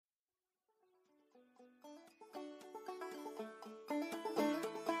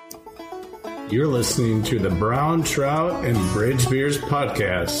You're listening to the Brown Trout and Bridge Beers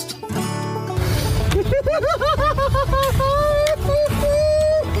podcast.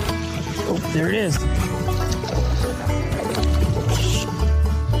 Oh, there it is.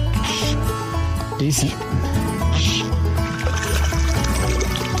 Decent.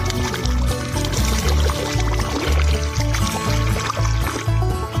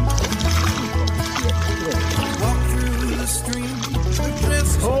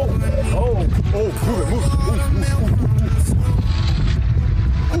 Move it.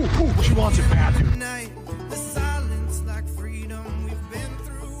 She wants it bad, dude.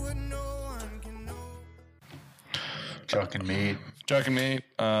 Chuck and Meat.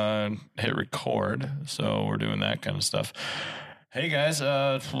 Hit record, so we're doing that kind of stuff. Hey guys,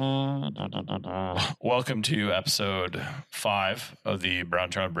 welcome to episode 5 of the Brown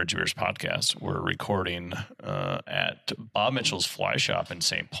Trout Bridge Beers podcast. We're recording at Bob Mitchell's Fly Shop in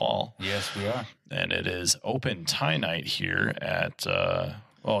St. Paul. Yes, we are. And it is open tie night here at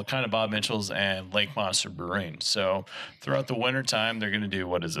kind of Bob Mitchell's and Lake Monster Brewing. So throughout the wintertime, they're going to do,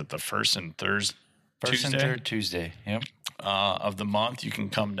 what is it, the first and third Tuesday. Yep. Of the month. You can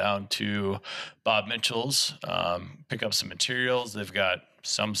come down to Bob Mitchell's, pick up some materials. They've got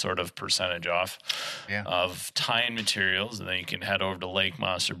some sort of percentage off of tying materials, and then you can head over to Lake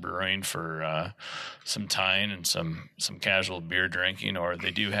Monster Brewing for some tying and some casual beer drinking, or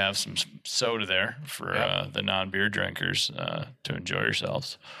they do have some soda there for the non-beer drinkers to enjoy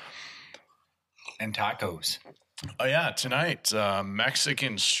yourselves. And tacos. Oh, yeah. Tonight,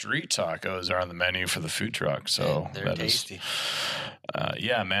 Mexican street tacos are on the menu for the food truck. So they're tasty.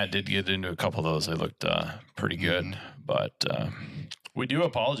 Matt did get into a couple of those. They looked pretty good. Mm-hmm. But we do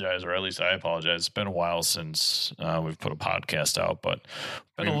apologize, or at least I apologize. It's been a while since we've put a podcast out, but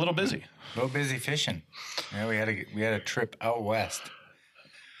been a little busy. A little busy fishing. Yeah, we had a trip out west.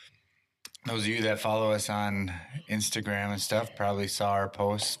 Those of you that follow us on Instagram and stuff probably saw our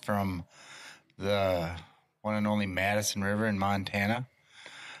posts from the one and only Madison River in Montana.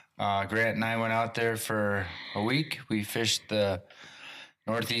 Grant and I went out there for a week. We fished the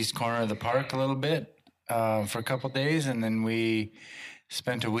northeast corner of the park a little bit for a couple days, and then we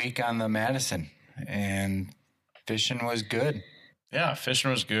spent a week on the Madison, and fishing was good. Yeah,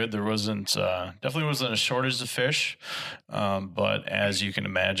 fishing was good. There definitely wasn't a shortage of fish, but as you can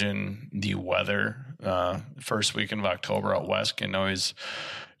imagine, the weather first weekend of October out west can always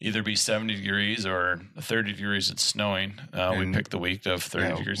either be 70 degrees or 30 degrees and snowing. We picked the week of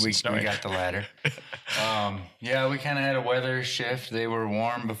 30 degrees and snowing. We got the latter. We kind of had a weather shift. They were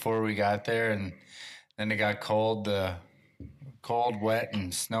warm before we got there, and then it got cold, wet,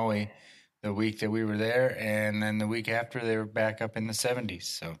 and snowy the week that we were there. And then the week after, they were back up in the 70s.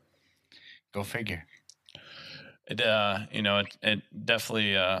 So go figure. It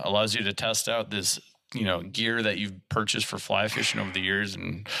definitely allows you to test out this gear that you've purchased for fly fishing over the years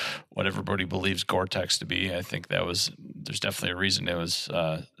and what everybody believes Gore-Tex to be. I think there's definitely a reason it was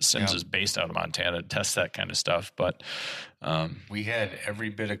Simms is based out of Montana to test that kind of stuff. But we had every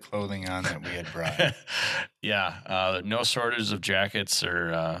bit of clothing on that we had brought. No shortage of jackets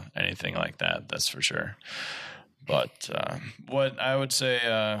or anything like that. That's for sure. But what I would say,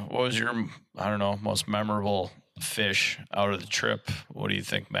 what was your, most memorable fish out of the trip? What do you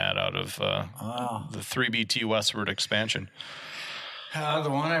think, Matt, out of the 3BT westward expansion? The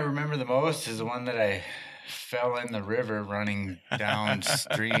one I remember the most is the one that I fell in the river running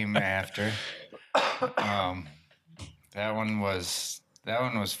downstream after. That one was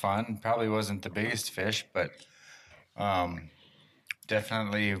fun. Probably wasn't the biggest fish, but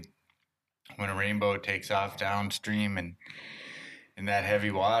definitely when a rainbow takes off downstream and in that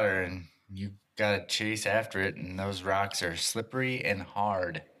heavy water, and you got to chase after it, and those rocks are slippery and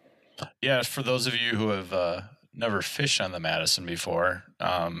hard. Yeah, for those of you who have never fished on the Madison before,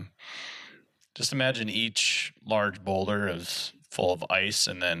 just imagine each large boulder is full of ice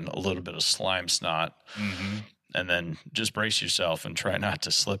and then a little bit of slime snot. Mm-hmm. And then just brace yourself and try not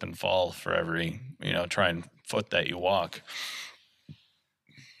to slip and fall for every, trying foot that you walk.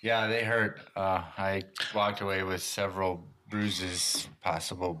 Yeah, they hurt. I walked away with several bruises,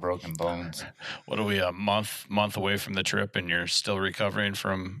 possible broken bones. What are we, a month away from the trip, and you're still recovering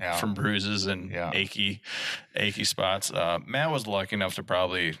from bruises and achy spots? Matt was lucky enough to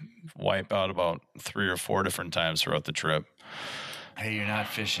probably wipe out about 3 or 4 different times throughout the trip. Hey, you're not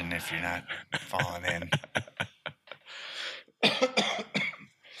fishing if you're not falling in.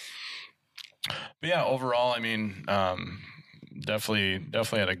 But yeah, overall, definitely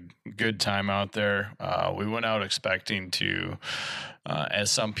had a good time out there. We went out expecting to,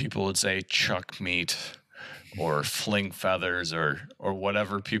 as some people would say, chuck meat. or fling feathers or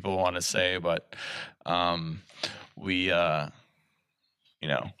whatever people want to say. But we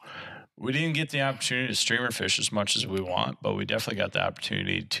didn't get the opportunity to streamer fish as much as we want, but we definitely got the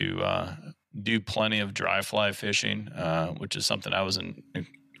opportunity to do plenty of dry fly fishing, which is something I wasn't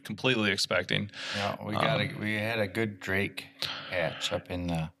completely expecting. Yeah, we had a good drake hatch up in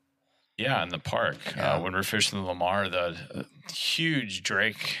the park. When we're fishing the Lamar, the huge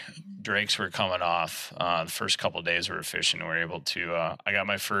drakes were coming off. The first couple of days we were fishing, we were able to. I got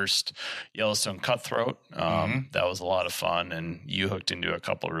my first Yellowstone cutthroat. That was a lot of fun, and you hooked into a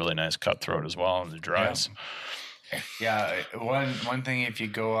couple of really nice cutthroat as well in the dries. Yeah, one thing, if you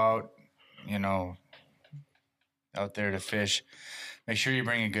go out, out there to fish, make sure you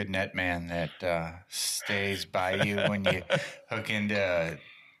bring a good net man that stays by you when you hook into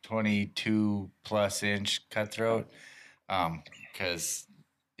 22 plus inch cutthroat. Because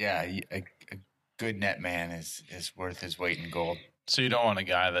a good net man is worth his weight in gold. So you don't want a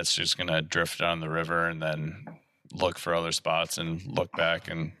guy that's just going to drift down the river and then look for other spots and look back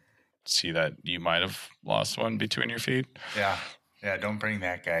and see that you might have lost one between your feet. Yeah. Don't bring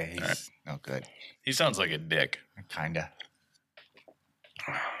that guy. He's no good. He sounds like a dick. Kinda.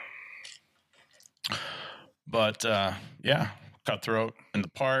 But cutthroat in the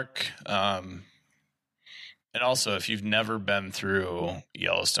park. And also, if you've never been through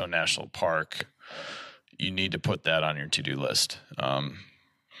Yellowstone National Park, you need to put that on your to-do list.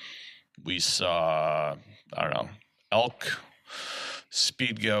 We saw, elk,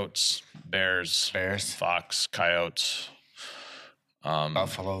 speed goats, bears, fox, coyotes,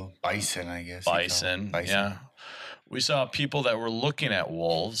 buffalo, bison, I guess. Bison, yeah. We saw people that were looking at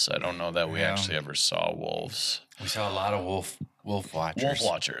wolves. I don't know that we actually ever saw wolves. We saw a lot of wolf watchers. Wolf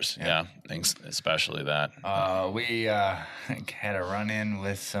watchers, yeah. Especially that. We had a run-in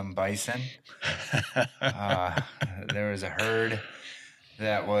with some bison. There was a herd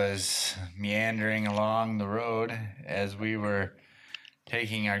that was meandering along the road as we were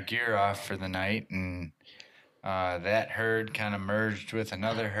taking our gear off for the night, and that herd kind of merged with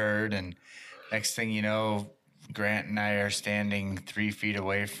another herd, and next thing you know, Grant and I are standing 3 feet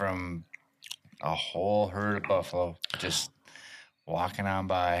away from a whole herd of buffalo just walking on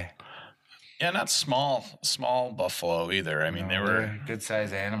by. Yeah, not small buffalo either. I mean, they were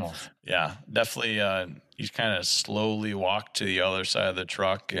good-sized animals. Yeah, definitely. You kind of slowly walk to the other side of the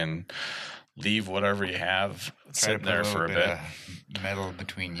truck and leave whatever you have sitting there for a bit. Metal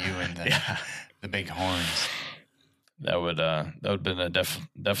between you and the big horns. That would have been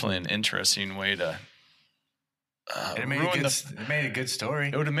definitely an interesting way to. It made a good story.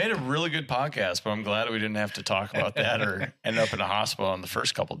 It would have made a really good podcast, but I'm glad we didn't have to talk about that or end up in a hospital on the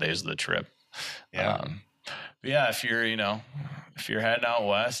first couple of days of the trip. Yeah. But yeah, if you're heading out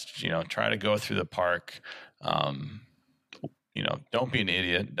west, try to go through the park. Don't be an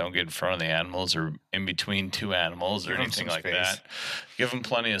idiot. Don't get in front of the animals or in between two animals or anything like that. Give them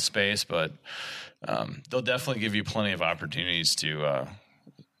plenty of space, but they'll definitely give you plenty of opportunities to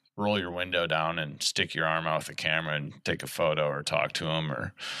roll your window down and stick your arm out with the camera and take a photo or talk to them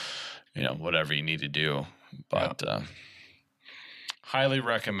or, whatever you need to do. But highly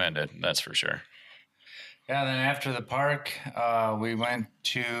recommend it. That's for sure. Yeah. Then after the park, we went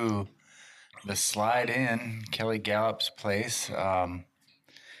to the Slide Inn, Kelly Gallup's place.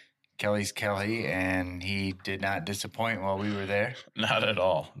 Kelly's Kelly, and he did not disappoint while we were there. Not at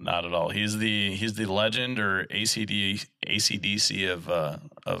all. Not at all. He's the legend or ACDC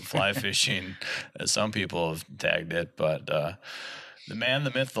of fly fishing, as some people have tagged it. But the man,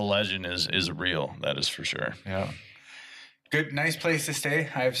 the myth, the legend is real. That is for sure. Yeah. Good, nice place to stay.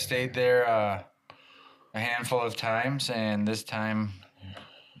 I've stayed there a handful of times, and this time,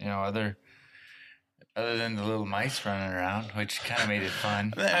 other than the little mice running around, which kind of made it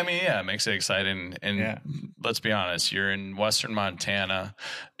fun. I mean, yeah, it makes it exciting. And let's be honest, you're in western Montana.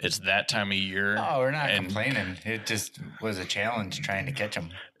 It's that time of year. Oh, we're not complaining. It just was a challenge trying to catch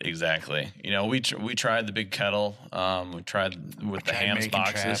them. Exactly. We tried the big kettle. We tried with the hams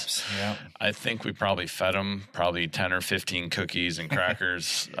boxes. Yep. I think we probably fed them 10 or 15 cookies and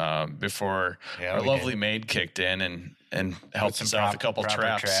crackers before our lovely maid kicked in and helped us out with a couple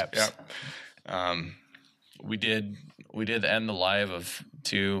traps. Yep. We did end the life of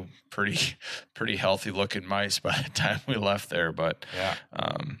two pretty healthy looking mice by the time we left there. But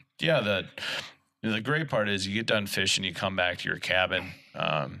the great part is you get done fishing, you come back to your cabin,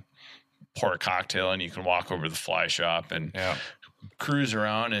 pour a cocktail, and you can walk over to the fly shop and cruise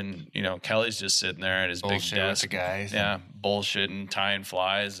around. And Kelly's just sitting there at his big desk, with the guys, bullshitting, tying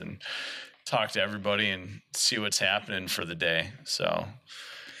flies, and talk to everybody and see what's happening for the day. So.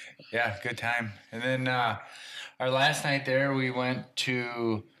 Yeah, good time. And then our last night there, we went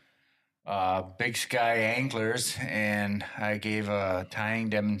to Big Sky Anglers, and I gave a tying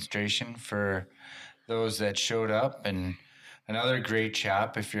demonstration for those that showed up. And another great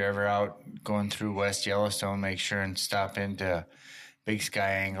shop. If you're ever out going through West Yellowstone, make sure and stop into Big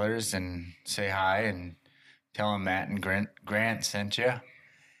Sky Anglers and say hi and tell them Matt and Grant sent you.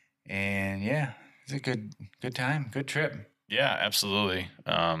 And yeah, it's a good time, good trip. Yeah, absolutely.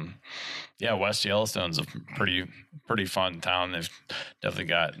 West Yellowstone's a pretty fun town. They've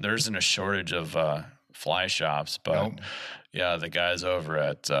definitely there isn't a shortage of fly shops, but Nope. yeah, the guys over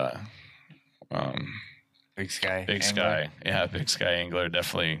at Big Sky. Big Sky Angler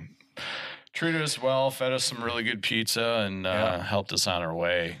definitely treated us well, fed us some really good pizza, and helped us on our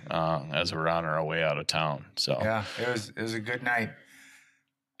way as we're on our way out of town. So Yeah, it was a good night.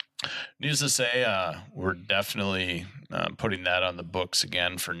 Needless to say, we're definitely putting that on the books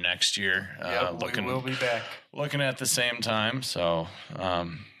again for next year. We will be back. Looking at the same time, so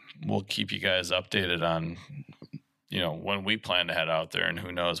we'll keep you guys updated on, when we plan to head out there, and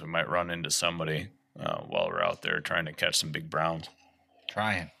who knows, we might run into somebody while we're out there trying to catch some big browns.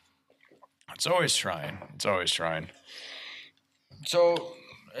 Trying. It's always trying. So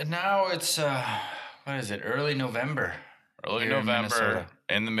now it's what is it? Early November. Early Here in November Minnesota.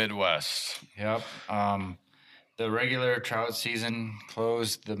 in the Midwest. Yep. The regular trout season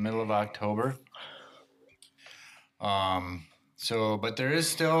closed the middle of October. But there is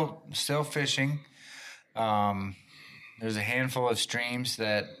still fishing. There's a handful of streams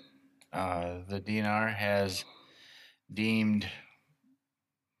that the DNR has deemed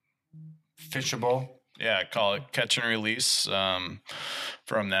fishable. Yeah, call it catch and release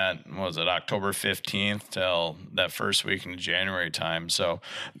from that, October 15th till that first week in January time. So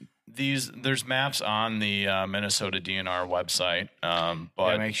there's maps on the Minnesota DNR website,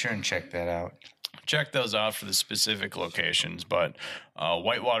 but Make sure and check that out. check those out for the specific locations. But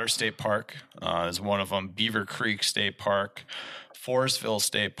Whitewater State Park is one of them, Beaver Creek State Park, Forestville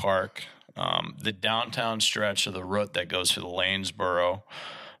State Park, the downtown stretch of the route that goes through the Lanesboro,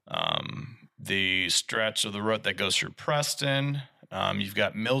 the stretch of the route that goes through Preston. You've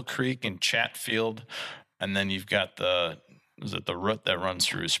got Mill Creek and Chatfield, and then you've got the route that runs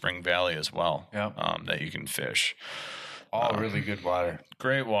through Spring Valley as well. Yep. That you can fish. All really good water.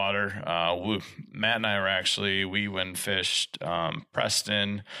 Great water. Matt and I we went and fished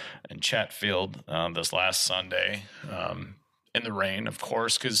Preston and Chatfield this last Sunday. In the rain, of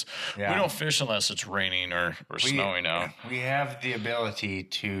course, because we don't fish unless it's raining or snowing out. We have the ability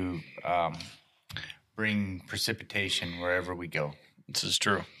to bring precipitation wherever we go. This is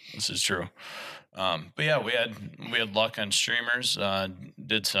true. But yeah, we had luck on streamers.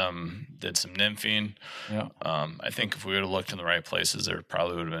 Did some nymphing. Yeah. I think if we would have looked in the right places, there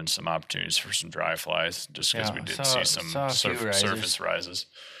probably would have been some opportunities for some dry flies, just because we did see some surface rises.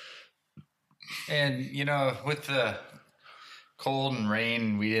 And with the cold and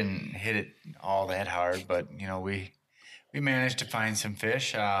rain, we didn't hit it all that hard, but we managed to find some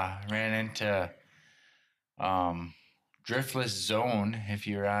fish. Ran into Driftless Zone. If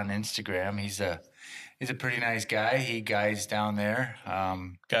you're on Instagram, he's a pretty nice guy. He guides down there.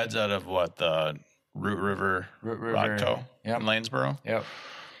 Guides out of what, the Root River Rod Co. Yep. In Lanesboro. Yep.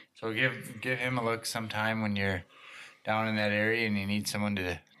 So give him a look sometime when you're down in that area and you need someone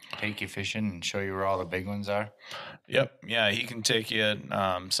to take you fishing and show you where all the big ones are. Yep. Yeah, he can take you.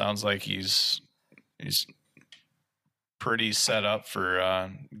 Sounds like he's pretty set up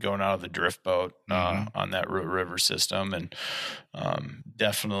for going out of the drift boat on that Root River system, and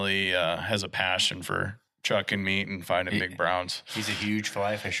definitely has a passion for chucking meat and finding big browns. He's a huge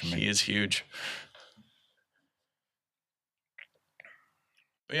fly fisherman. He is huge.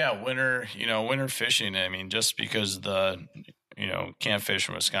 But yeah, winter fishing. I mean, just because can't fish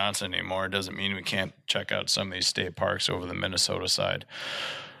in Wisconsin anymore doesn't mean we can't check out some of these state parks over the Minnesota side.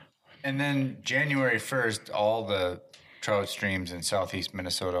 And then January 1st, all the trout streams in southeast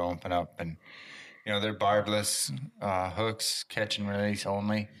Minnesota open up, and they're barbless hooks, catch and release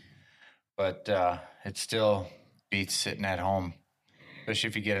only. But it still beats sitting at home, especially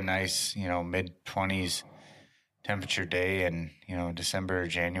if you get a nice mid-20s temperature day in December or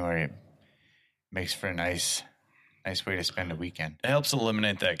January. It makes for a nice way to spend a weekend. It helps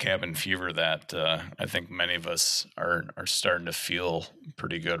eliminate that cabin fever that I think many of us are starting to feel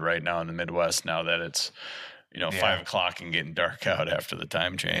pretty good right now in the Midwest, now that it's 5 o'clock and getting dark out after the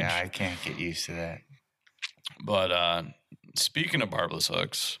time change. Yeah, I can't get used to that. But speaking of barbless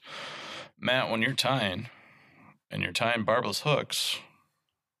hooks, Matt, when you're tying barbless hooks,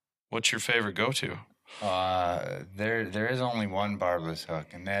 what's your favorite go-to? There is only one barbless hook,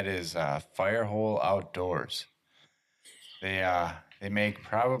 and that is Firehole Outdoors. They make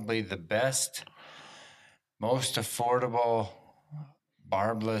probably the best, most affordable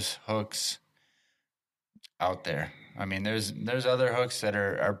barbless hooks out there. I mean, there's other hooks that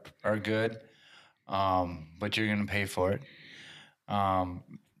are good, but you're gonna pay for it.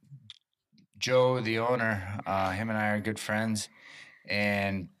 Joe, the owner, him and I are good friends,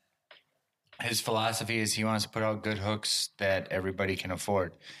 and his philosophy is he wants to put out good hooks that everybody can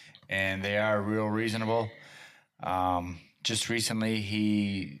afford, and they are real reasonable. Just recently,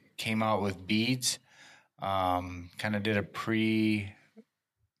 he came out with beads. Kind of did a pre-release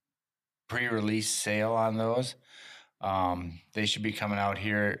sale on those. They should be coming out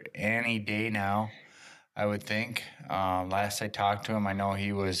here any day now, I would think. Last I talked to him, I know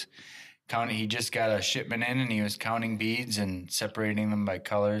he was counting. He just got a shipment in, and he was counting beads and separating them by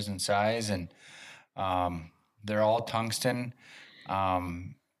colors and size. And they're all tungsten.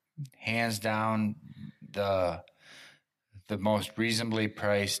 Hands down, the most reasonably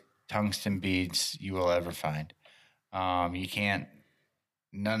priced tungsten beads you will ever find. You can't.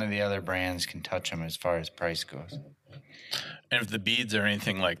 None of the other brands can touch them as far as price goes. And if the beads are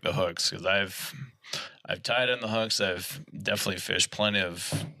anything like the hooks, because I've tied on the hooks, I've definitely fished plenty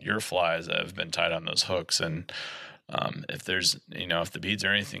of your flies that have been tied on those hooks, and if there's, if the beads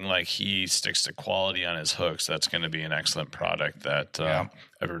are anything like he sticks to quality on his hooks, that's going to be an excellent product that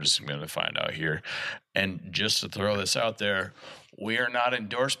everybody's going to find out here. And just to throw this out there, we are not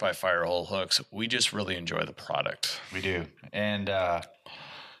endorsed by Firehole Hooks. We just really enjoy the product. We do, and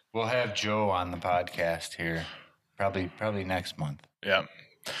we'll have Joe on the podcast here probably next month. Yeah,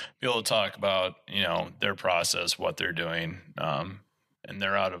 be able to talk about their process, what they're doing. And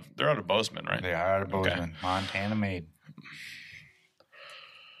they're out of Bozeman, right? They are out of Bozeman, okay. Montana made.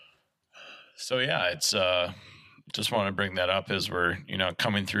 So yeah, it's just want to bring that up as we're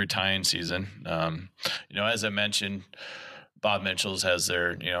coming through tying season. As I mentioned, Bob Mitchell's has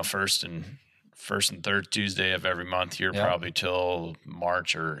their first and third Tuesday of every month here, probably till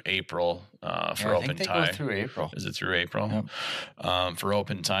March or April for open tie. I think they go through April. Is it through April? Yep. For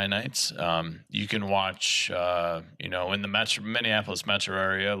open tie nights, you can watch. In the Minneapolis metro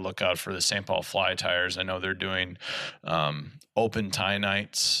area, look out for the St. Paul Fly Tires. I know they're doing open tie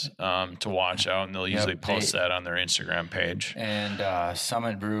nights to watch out, and they'll usually post that on their Instagram page. And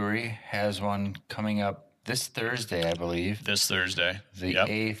Summit Brewery has one coming up this Thursday, I believe. This Thursday. The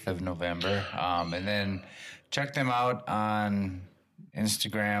 8th of November. And then check them out on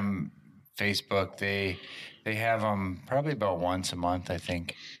Instagram, Facebook. They have them probably about once a month, I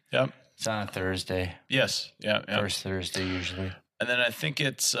think. Yep. It's on a Thursday. Yes. Yeah. First Thursday usually. And then I think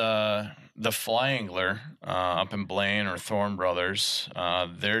it's the Fly Angler up in Blaine or Thorne Brothers.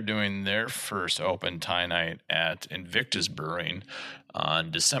 They're doing their first open tie night at Invictus Brewing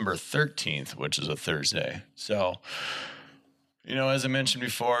on December 13th, which is a Thursday. So, as I mentioned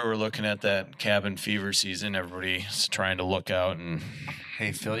before, we're looking at that cabin fever season. Everybody's trying to look out and...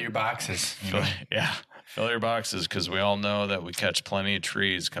 Hey, fill your boxes. Fill your boxes, because we all know that we catch plenty of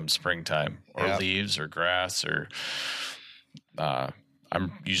trees come springtime, or leaves or grass, or...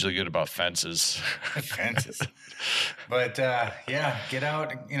 I'm usually good about fences. But, get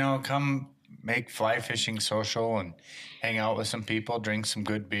out, come make fly fishing social and hang out with some people, drink some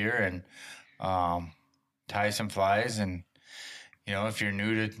good beer, and tie some flies. And, if you're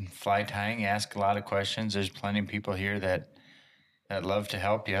new to fly tying, ask a lot of questions. There's plenty of people here that love to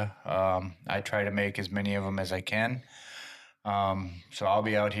help you. I try to make as many of them as I can. So I'll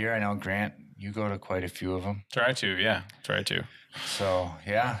be out here. I know, Grant, you go to quite a few of them. Try to. So,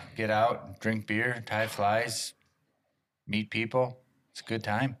 get out, drink beer, tie flies, meet people. It's a good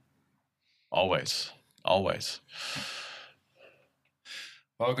time. Always. Well,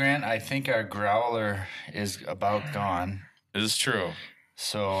 Grant, I think our growler is about gone. This is true.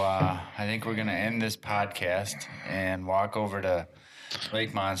 So I think we're going to end this podcast and walk over to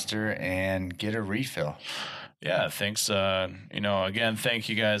Lake Monster and get a refill. Yeah, thanks. Again, thank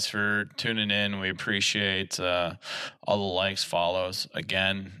you guys for tuning in. We appreciate all the likes, follows.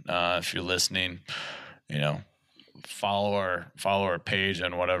 Again, if you're listening, follow our page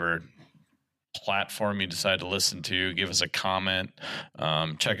on whatever platform you decide to listen to. Give us a comment.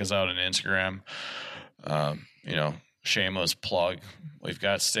 Check us out on Instagram. Shameless plug. We've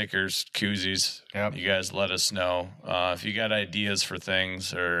got stickers, koozies. Yep. You guys let us know if you got ideas for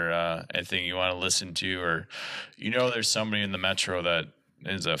things or anything you want to listen to, or there's somebody in the metro that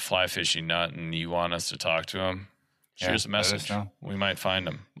is a fly fishing nut and you want us to talk to them. Shoot us a message. We might find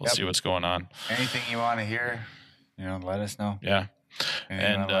them. We'll see what's going on. Anything you want to hear, let us know. Yeah.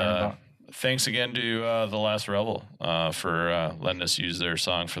 Anything thanks again to The Last Rebel for letting us use their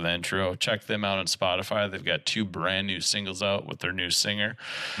song for the intro. Check them out on Spotify. They've got 2 brand new singles out with their new singer.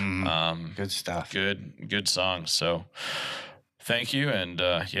 Good stuff. Good songs. So thank you. And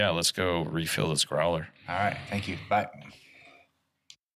let's go refill this growler. All right. Thank you. Bye.